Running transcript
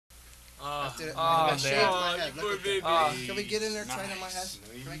After I shaved my head. Look at that. Can we get in there, try it on my head?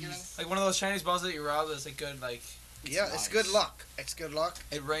 Can I get in? Like one of those Chinese balls that you rub that's like good, like... Yeah, it's good luck. It's good luck.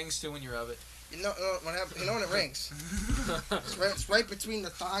 It rings too when you rub it. You know what happens? You know when it rings? It's right between the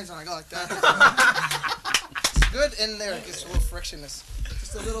thighs and I go like that. It's good in there. It gets a little frictionless.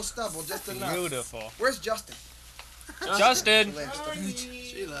 Just a little stubble, just enough. Beautiful. Where's Justin? Justin!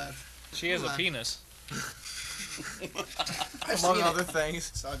 She left. She has a penis. Among other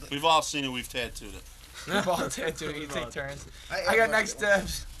things. We've all seen it. We've tattooed it. We've all tattooed it. You take turns. I got next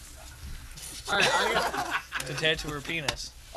steps. Alright, I got to tattoo her penis.